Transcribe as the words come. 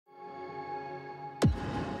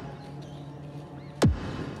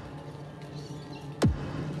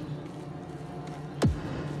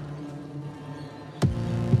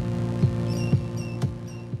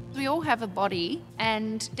all have a body,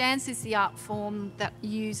 and dance is the art form that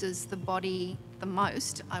uses the body the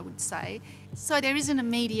most, I would say. So there is an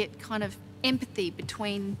immediate kind of empathy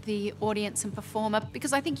between the audience and performer,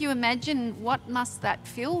 because I think you imagine what must that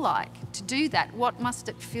feel like to do that? What must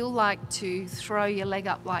it feel like to throw your leg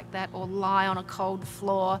up like that, or lie on a cold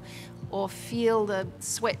floor, or feel the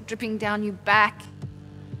sweat dripping down your back?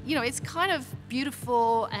 You know, it's kind of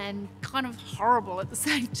beautiful and kind of horrible at the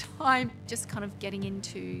same time, just kind of getting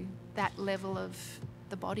into that level of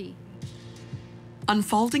the body.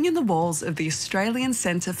 Unfolding in the walls of the Australian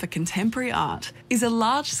Centre for Contemporary Art is a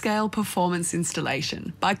large-scale performance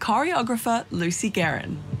installation by choreographer Lucy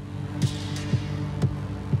Guerin.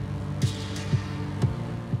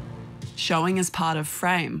 Showing as part of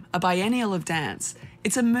Frame, a biennial of dance,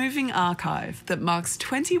 it's a moving archive that marks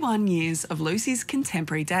 21 years of Lucy's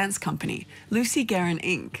contemporary dance company, Lucy Guerin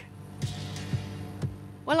Inc.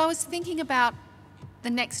 Well, I was thinking about the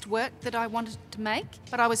next work that I wanted to make,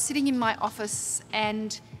 but I was sitting in my office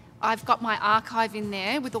and I've got my archive in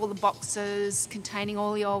there with all the boxes containing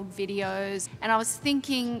all the old videos, and I was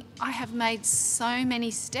thinking, I have made so many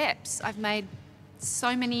steps, I've made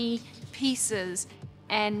so many pieces,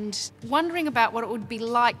 and wondering about what it would be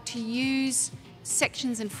like to use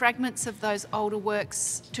sections and fragments of those older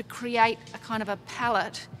works to create a kind of a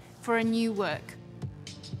palette for a new work.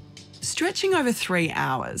 Stretching over 3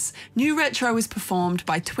 hours, NEWRETRO is performed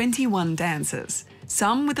by 21 dancers,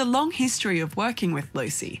 some with a long history of working with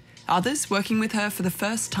Lucy, others working with her for the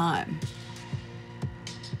first time.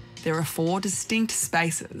 There are 4 distinct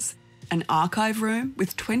spaces: an archive room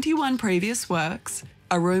with 21 previous works,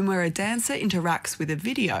 a room where a dancer interacts with a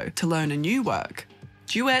video to learn a new work,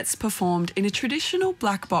 duets performed in a traditional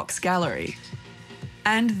black box gallery,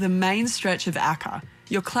 and the main stretch of ACCA,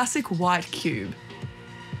 your classic white cube.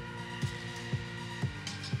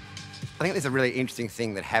 I think there's a really interesting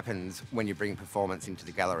thing that happens when you bring performance into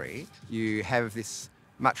the gallery. You have this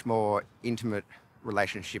much more intimate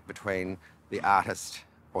relationship between the artist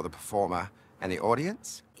or the performer and the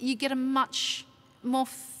audience. You get a much more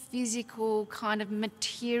physical, kind of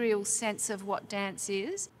material sense of what dance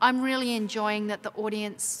is. I'm really enjoying that the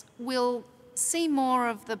audience will see more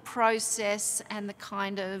of the process and the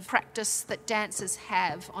kind of practice that dancers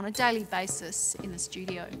have on a daily basis in the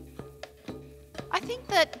studio. I think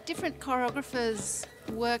that different choreographers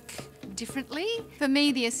work differently. For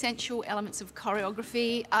me, the essential elements of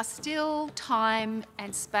choreography are still time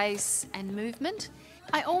and space and movement.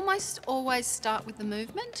 I almost always start with the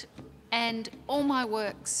movement, and all my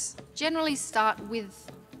works generally start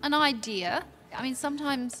with an idea. I mean,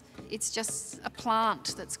 sometimes it's just a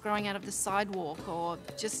plant that's growing out of the sidewalk, or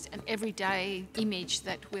just an everyday image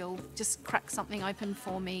that will just crack something open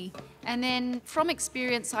for me. And then from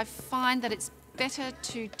experience, I find that it's better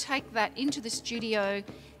to take that into the studio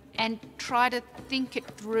and try to think it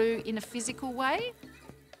through in a physical way.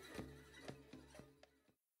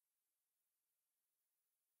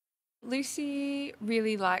 Lucy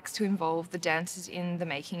really likes to involve the dancers in the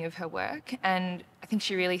making of her work, and I think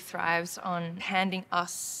she really thrives on handing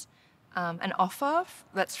us an offer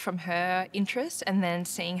that's from her interest and then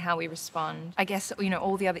seeing how we respond. I guess, you know,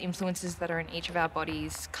 all the other influences that are in each of our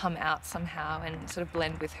bodies come out somehow and sort of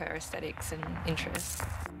blend with her aesthetics and interests.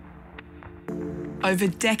 Over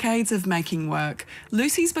decades of making work,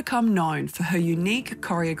 Lucy's become known for her unique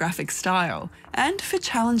choreographic style and for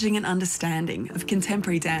challenging an understanding of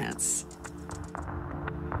contemporary dance.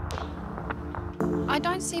 I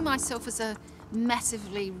don't see myself as a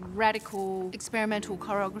massively radical experimental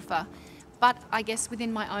choreographer, but I guess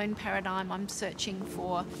within my own paradigm I'm searching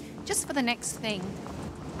for the next thing.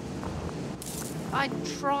 I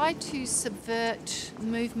try to subvert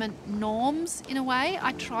movement norms in a way.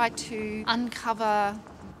 I try to uncover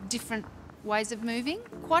different ways of moving.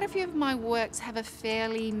 Quite a few of my works have a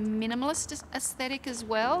fairly minimalist aesthetic as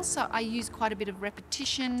well, so I use quite a bit of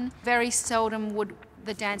repetition. Very seldom would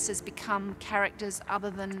the dancers become characters other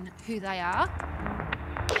than who they are.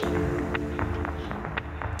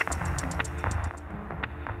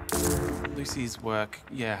 Lucy's work,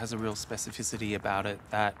 has a real specificity about it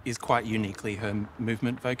that is quite uniquely her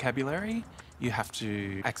movement vocabulary. You have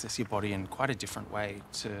to access your body in quite a different way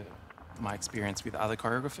to my experience with other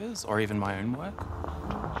choreographers or even my own work.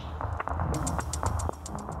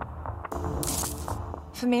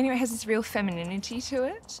 For me anyway, it has this real femininity to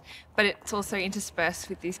it, but it's also interspersed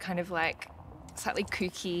with these kind of like slightly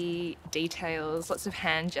kooky details, lots of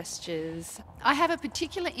hand gestures. I have a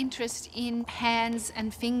particular interest in hands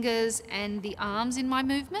and fingers and the arms in my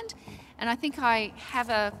movement, and I think I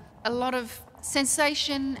have a lot of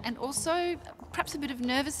sensation and also perhaps a bit of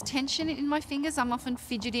nervous tension in my fingers. I'm often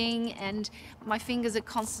fidgeting and my fingers are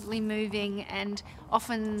constantly moving, and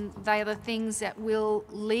often they are the things that will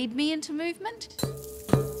lead me into movement.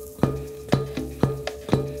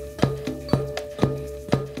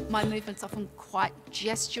 My movement's often quite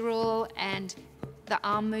gestural and the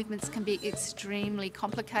arm movements can be extremely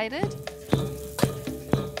complicated.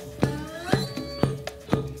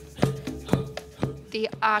 The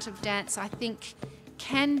art of dance, I think,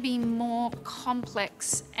 can be more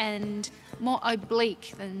complex and more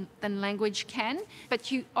oblique than language can,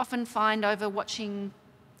 but you often find over watching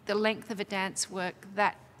the length of a dance work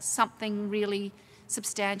that something really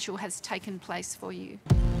substantial has taken place for you.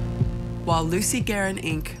 While Lucy Guerin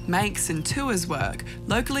Inc. makes and tours work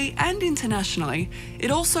locally and internationally,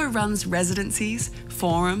 it also runs residencies,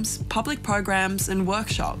 forums, public programs and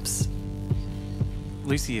workshops.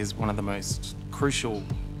 Lucy is one of the most crucial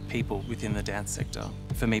people within the dance sector.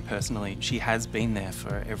 For me personally, she has been there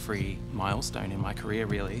for every milestone in my career,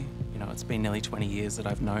 really. You know, it's been nearly 20 years that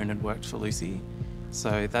I've known and worked for Lucy.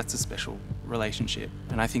 So that's a special relationship.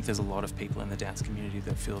 And I think there's a lot of people in the dance community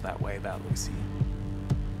that feel that way about Lucy.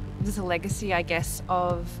 There's a legacy, I guess,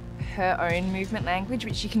 of her own movement language,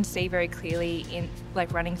 which you can see very clearly in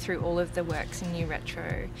running through all of the works in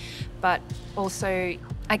NEWRETRO, but also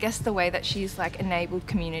I guess the way that she's enabled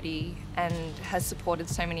community and has supported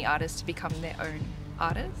so many artists to become their own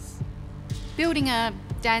artists. Building a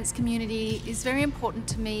dance community is very important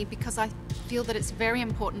to me because I feel that it's very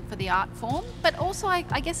important for the art form, but also I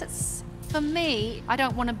guess it's, for me, I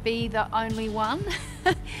don't want to be the only one.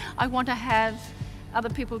 I want to have other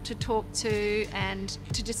people to talk to and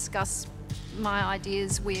to discuss my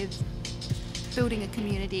ideas with. Building a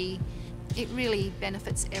community, it really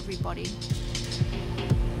benefits everybody.